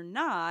 And if you're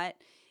not,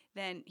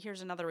 then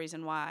here's another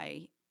reason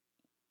why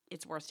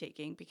it's worth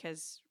taking,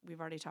 because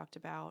we've already talked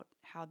about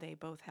how they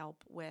both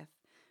help with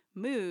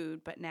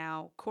mood, but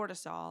now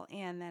cortisol,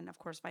 and then of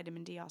course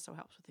vitamin D also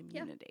helps with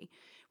immunity,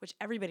 which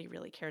everybody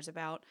really cares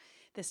about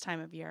this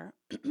time of year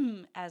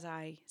as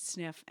I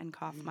sniff and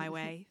cough my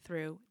way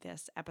through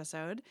this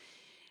episode.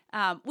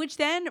 Which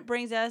then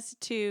brings us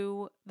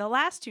to the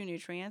last two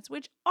nutrients,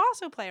 which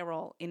also play a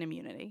role in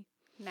immunity.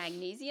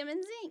 Magnesium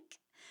and zinc.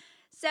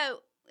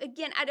 So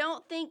again, I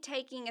don't think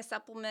taking a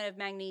supplement of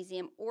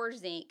magnesium or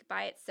zinc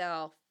by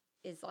itself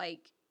is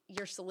like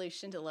your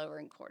solution to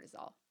lowering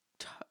cortisol.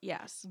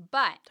 Yes.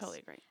 But totally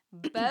agree.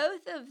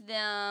 Both of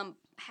them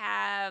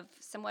have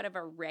somewhat of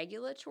a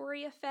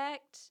regulatory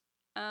effect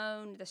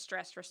on the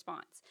stress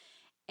response.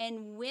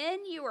 And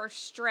when you are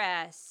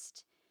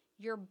stressed,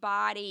 your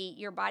body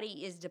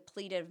is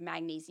depleted of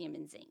magnesium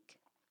and zinc.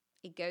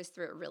 It goes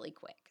through it really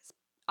quick.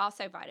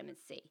 Also vitamin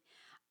C.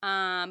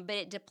 but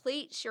it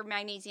depletes your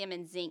magnesium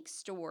and zinc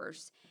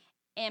stores.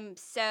 And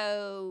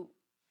so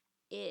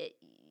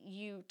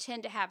you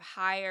tend to have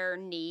higher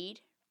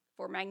need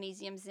for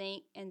magnesium,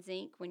 zinc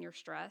when you're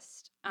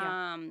stressed.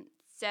 Yeah.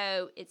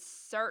 So it's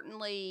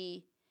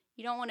certainly,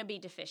 you don't want to be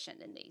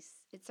deficient in these.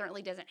 It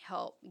certainly doesn't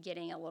help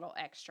getting a little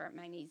extra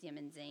magnesium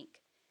and zinc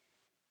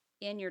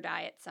in your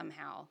diet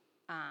somehow,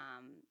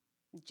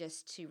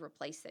 just to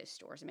replace those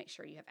stores and make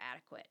sure you have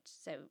adequate,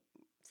 so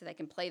they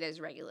can play those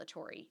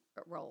regulatory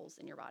roles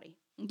in your body.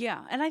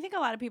 Yeah. And I think a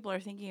lot of people are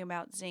thinking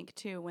about zinc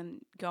too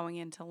when going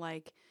into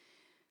like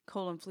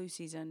cold and flu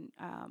season,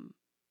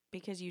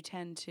 because you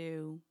tend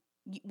to,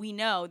 we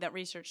know that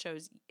research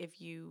shows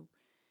if you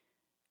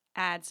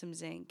add some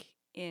zinc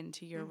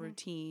into your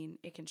routine,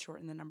 it can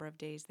shorten the number of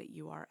days that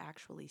you are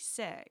actually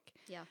sick.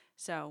 Yeah.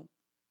 So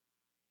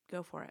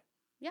go for it.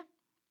 Yeah.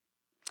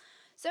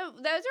 So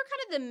those are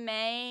kind of the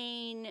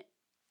main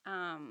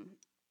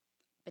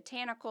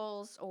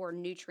botanicals or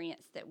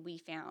nutrients that we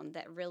found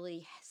that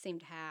really seem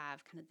to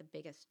have kind of the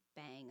biggest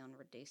bang on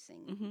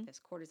reducing those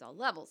cortisol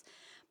levels.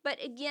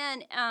 But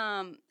again,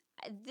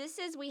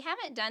 we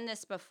haven't done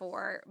this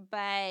before,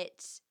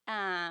 but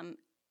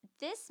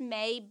this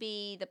may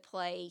be the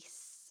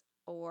place,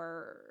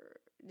 or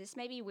this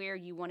may be where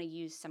you want to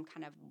use some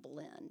kind of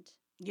blend.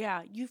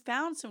 Yeah, you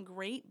found some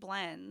great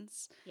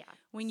blends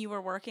when you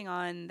were working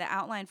on the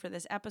outline for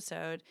this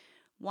episode,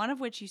 one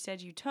of which you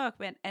said you took.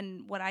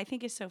 And what I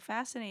think is so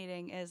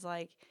fascinating is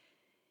like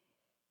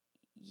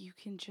you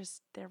can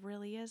just, there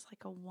really is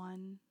like a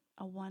one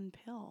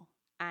pill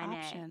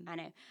option. I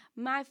know.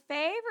 My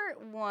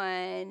favorite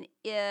one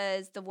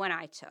is the one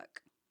I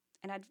took.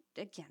 And I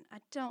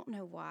don't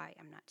know why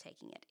I'm not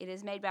taking it. It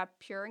is made by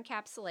Pure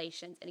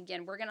Encapsulations. And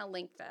again, we're going to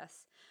link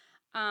this.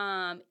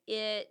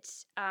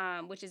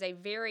 Which is a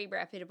very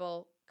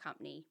reputable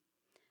company.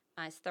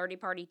 It's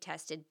third-party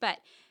tested, but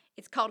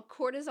it's called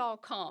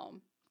Cortisol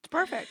Calm. It's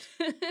perfect.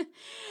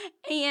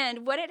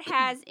 And what it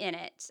has in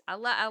it, I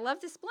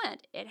love this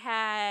blend. It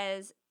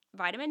has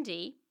vitamin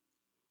D.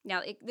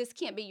 Now, this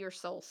can't be your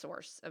sole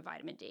source of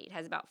vitamin D. It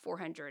has about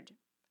 400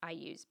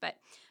 IUs, but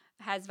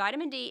it has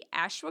vitamin D,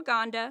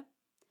 ashwagandha,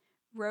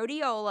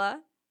 rhodiola.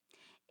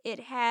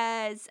 It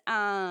has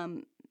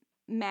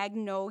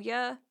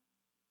magnolia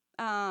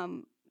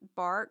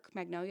bark,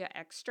 magnolia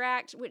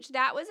extract, which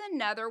that was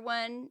another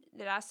one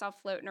that I saw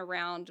floating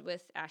around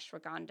with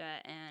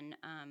ashwagandha and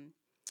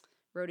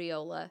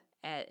rhodiola.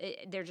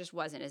 There just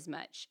wasn't as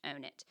much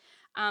on it.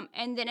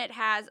 And then it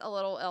has a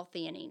little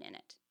L-theanine in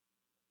it.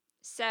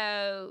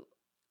 So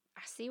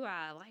I see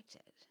why I liked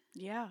it.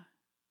 Yeah.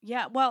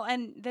 Yeah. Well,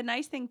 and the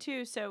nice thing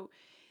too, so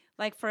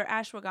like for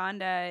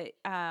ashwagandha,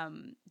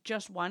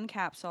 just one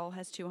capsule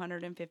has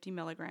 250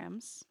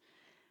 milligrams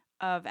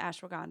of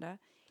ashwagandha.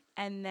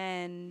 And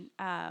then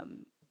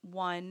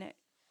one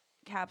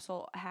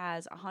capsule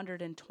has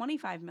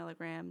 125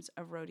 milligrams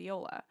of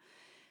rhodiola.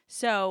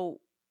 So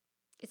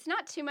it's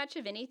not too much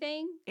of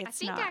anything. I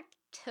think I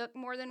took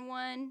more than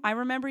one. I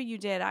remember you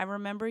did. I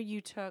remember you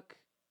took,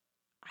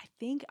 I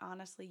think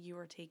honestly you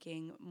were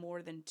taking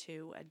more than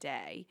 2 a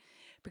day,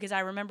 because I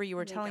remember you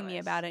were telling me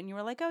about it and you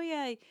were like, oh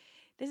yeah,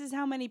 this is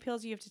how many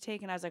pills you have to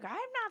take. And I was like, I'm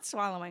not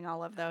swallowing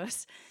all of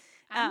those.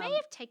 I may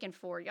have taken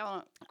 4.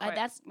 Y'all don't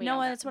that's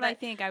what I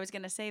think. I was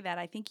going to say that.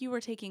 I think you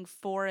were taking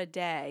 4 a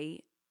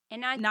day,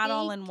 and I not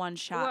all in one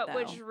shot.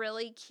 What was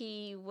really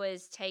key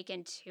was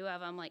taking 2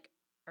 of them like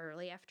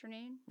early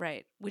afternoon.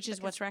 Right, which is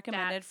what's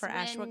recommended for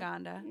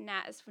ashwagandha.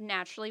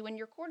 Naturally when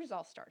your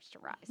cortisol starts to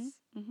rise.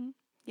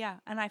 Yeah,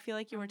 and I feel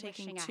like you were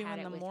taking 2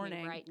 in the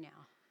morning right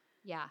now.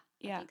 Yeah,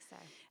 I think so.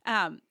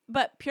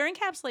 But Pure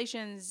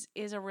Encapsulations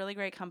is a really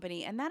great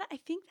company, and that I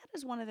think that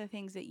is one of the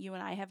things that you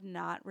and I have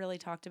not really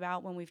talked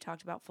about when we've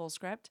talked about Full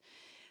Script.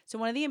 So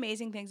one of the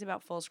amazing things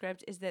about Full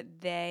Script is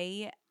that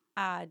they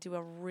do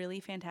a really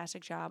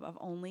fantastic job of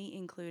only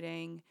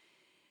including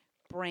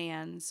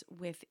brands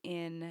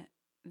within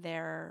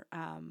their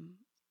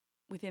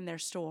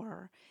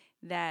store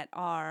that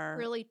are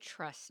really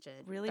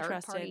trusted,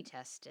 third-party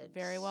tested,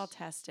 very well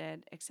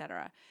tested,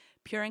 etc.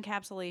 Pure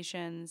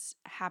Encapsulations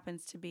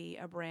happens to be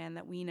a brand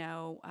that we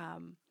know.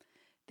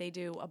 They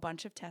do a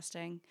bunch of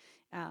testing,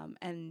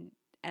 and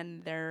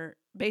they're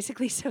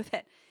basically so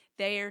that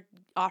they're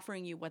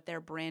offering you what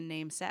their brand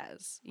name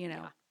says,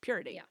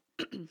 purity.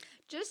 Yeah.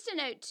 Just a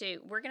note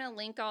too, we're going to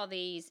link all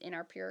these in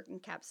our Pure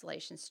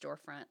Encapsulation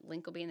storefront.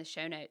 Link will be in the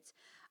show notes.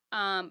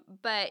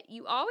 But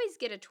you always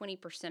get a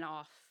 20%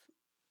 off.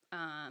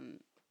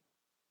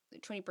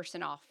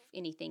 20% off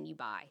anything you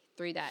buy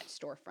through that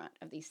storefront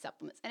of these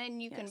supplements. And then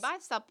you can buy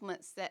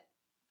supplements that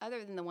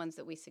other than the ones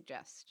that we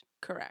suggest.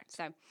 Correct.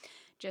 So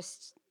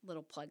just a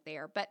little plug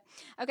there. But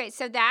okay,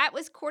 so that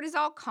was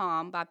Cortisol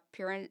Calm by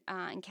Pure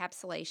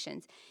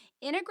Encapsulations.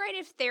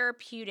 Integrative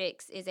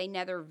Therapeutics is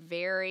another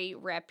very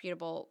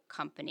reputable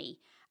company.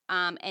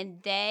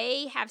 And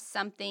they have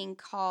something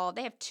called,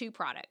 they have 2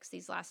 products.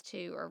 These last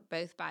 2 are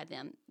both by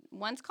them.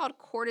 One's called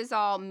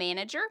Cortisol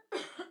Manager.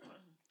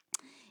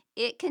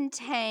 It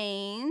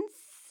contains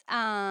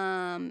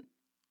a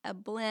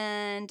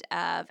blend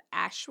of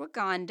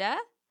ashwagandha,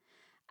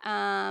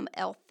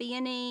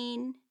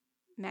 L-theanine,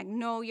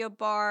 magnolia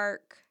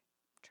bark.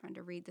 I'm trying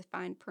to read the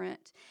fine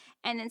print.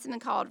 And then something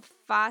called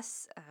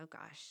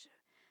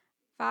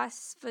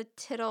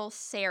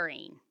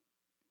phosphatidylserine.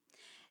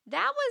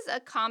 That was a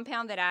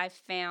compound that I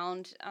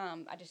found.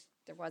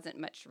 There wasn't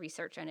much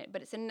research on it,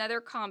 but it's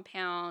another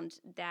compound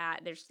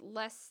that there's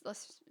less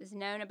is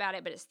known about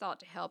it, but it's thought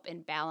to help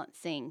in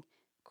balancing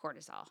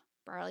cortisol.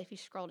 Barley, if you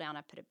scroll down,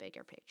 I put a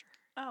bigger picture.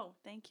 Oh,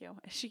 thank you.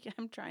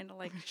 I'm trying to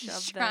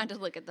Trying to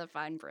look at the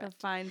fine print. The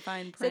fine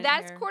print. So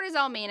that's here.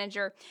 Cortisol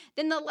Manager.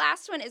 Then the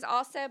last one is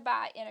also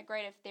by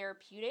Integrative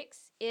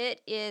Therapeutics.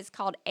 It is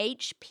called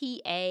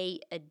HPA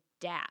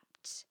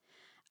Adapt.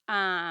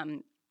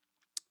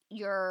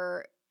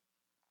 Your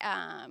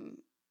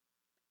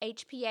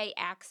HPA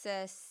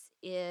axis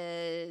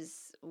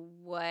is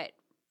what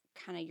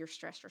kind of your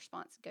stress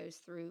response goes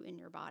through in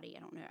your body. I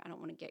don't know. I don't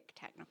want to get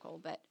technical,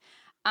 but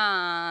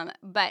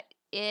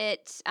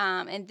it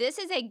and this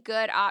is a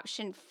good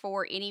option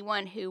for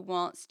anyone who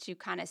wants to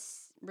kind of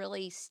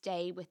really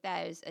stay with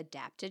those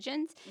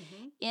adaptogens.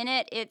 Mm-hmm. In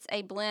it, it's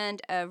a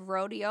blend of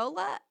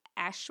rhodiola,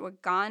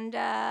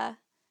 ashwagandha,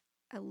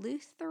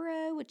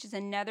 eleuthero, which is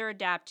another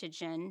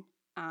adaptogen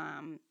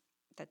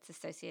that's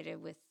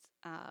associated with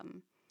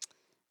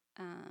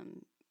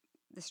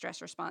the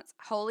stress response,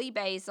 holy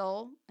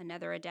basil,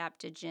 another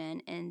adaptogen,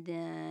 and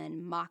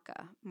then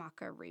maca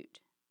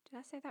root. Did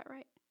I say that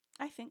right?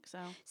 I think so.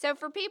 So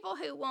for people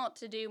who want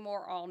to do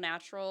more all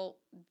natural,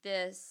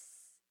 this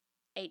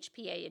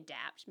HPA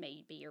Adapt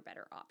may be your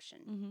better option.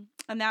 Mm-hmm.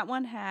 And that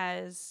one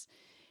has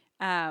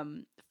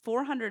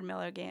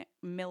 400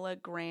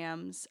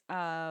 milligrams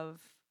of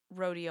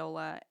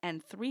rhodiola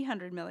and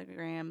 300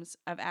 milligrams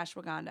of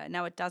ashwagandha.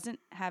 Now, it doesn't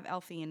have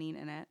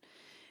L-theanine in it,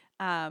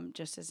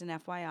 just as an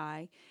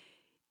FYI.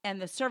 And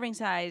the serving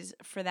size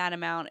for that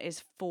amount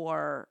is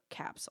 4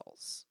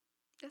 capsules.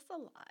 That's a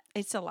lot.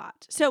 It's a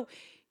lot. So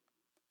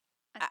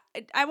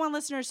I want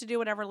listeners to do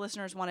whatever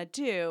listeners want to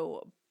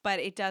do, but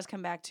it does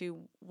come back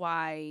to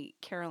why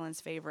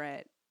Carolyn's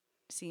favorite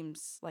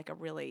seems like a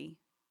really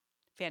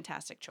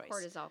fantastic choice.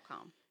 Cortisol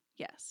Calm.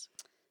 Yes.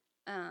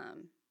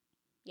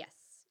 Yes.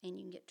 And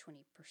you can get 20%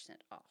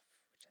 off,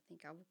 which I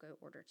think I will go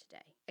order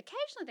today.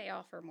 Occasionally they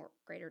offer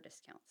greater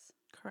discounts.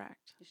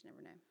 Correct. You just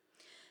never know.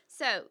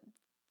 So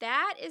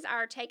that is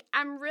our take.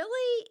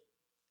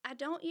 I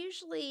don't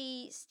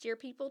usually steer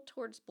people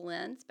towards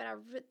blends, but I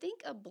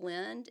think a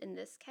blend in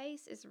this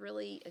case is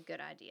really a good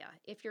idea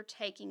if you're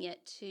taking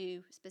it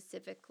to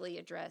specifically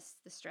address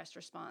the stress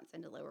response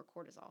and to lower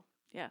cortisol.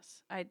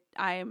 Yes, I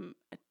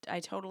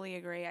totally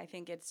agree. I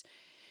think it's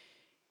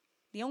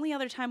the only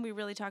other time we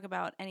really talk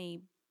about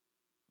any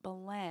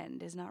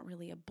blend is not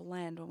really a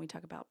blend when we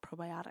talk about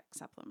probiotic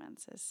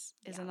supplements is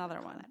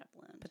another one,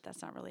 but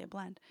that's not really a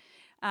blend.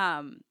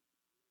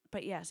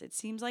 But yes, it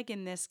seems like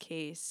in this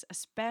case,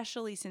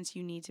 especially since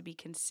you need to be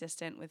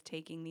consistent with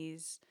taking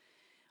these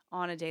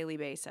on a daily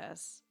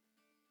basis.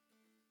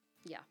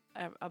 Yeah.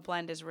 A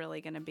blend is really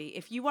going to be,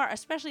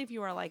 especially if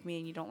you are like me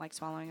and you don't like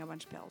swallowing a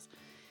bunch of pills,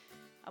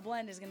 a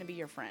blend is going to be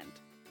your friend.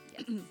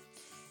 Yes.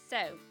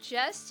 So,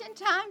 just in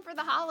time for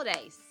the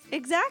holidays.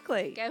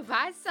 Exactly. Go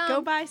buy some.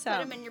 Put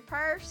them in your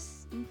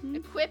purse. Mm-hmm.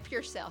 Equip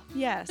yourself.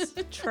 Yes.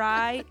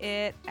 Try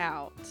it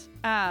out.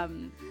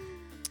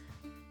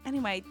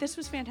 Anyway, this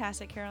was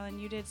fantastic, Carolyn.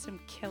 You did some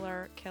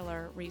killer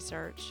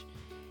research.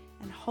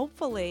 And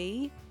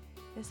hopefully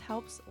this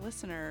helps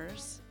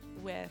listeners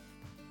with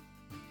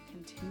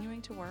continuing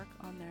to work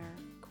on their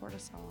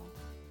cortisol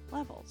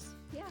levels.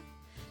 Yeah.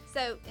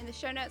 So in the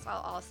show notes,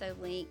 I'll also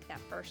link that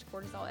first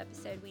cortisol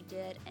episode we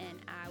did, and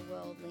I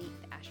will link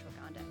the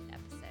ashwagandha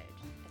episode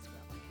as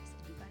well in case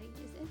anybody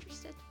is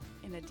interested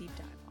in a deep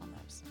dive on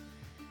those.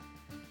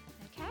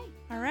 Okay.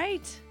 All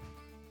right.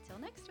 Till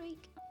next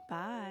week.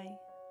 Bye.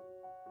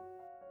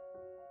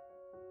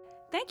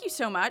 Thank you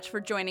so much for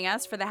joining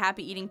us for the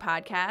Happy Eating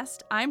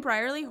Podcast. I'm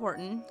Briarlee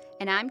Horton.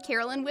 And I'm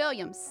Carolyn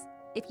Williams.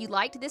 If you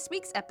liked this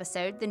week's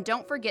episode, then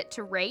don't forget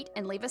to rate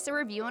and leave us a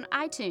review on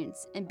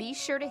iTunes. And be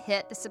sure to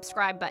hit the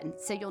subscribe button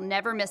so you'll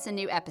never miss a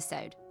new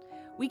episode.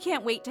 We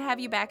can't wait to have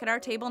you back at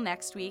our table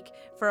next week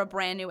for a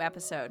brand new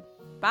episode.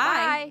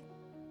 Bye.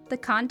 The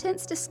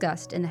contents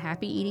discussed in the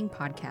Happy Eating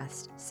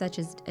Podcast, such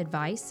as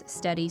advice,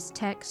 studies,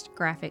 text,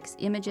 graphics,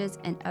 images,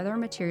 and other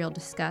material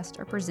discussed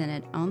or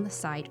presented on the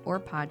site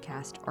or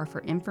podcast, are for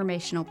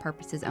informational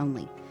purposes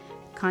only.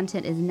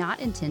 Content is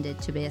not intended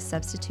to be a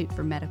substitute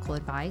for medical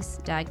advice,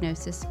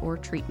 diagnosis, or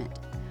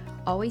treatment.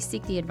 Always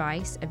seek the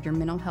advice of your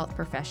mental health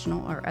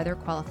professional or other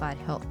qualified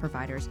health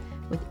providers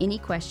with any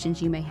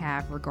questions you may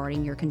have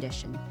regarding your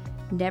condition.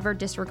 Never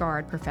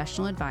disregard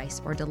professional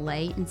advice or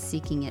delay in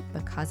seeking it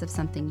because of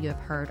something you have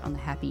heard on the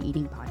Happy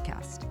Eating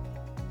Podcast.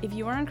 If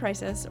you are in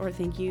crisis or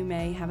think you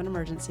may have an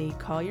emergency,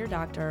 call your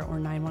doctor or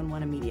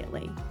 911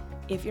 immediately.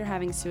 If you're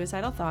having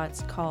suicidal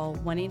thoughts, call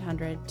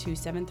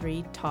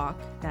 1-800-273-TALK,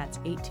 that's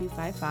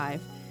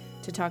 8255,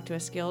 to talk to a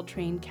skilled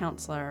trained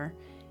counselor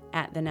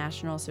at the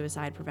National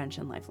Suicide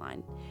Prevention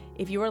Lifeline.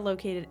 If you are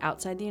located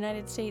outside the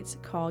United States,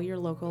 call your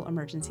local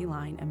emergency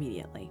line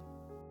immediately.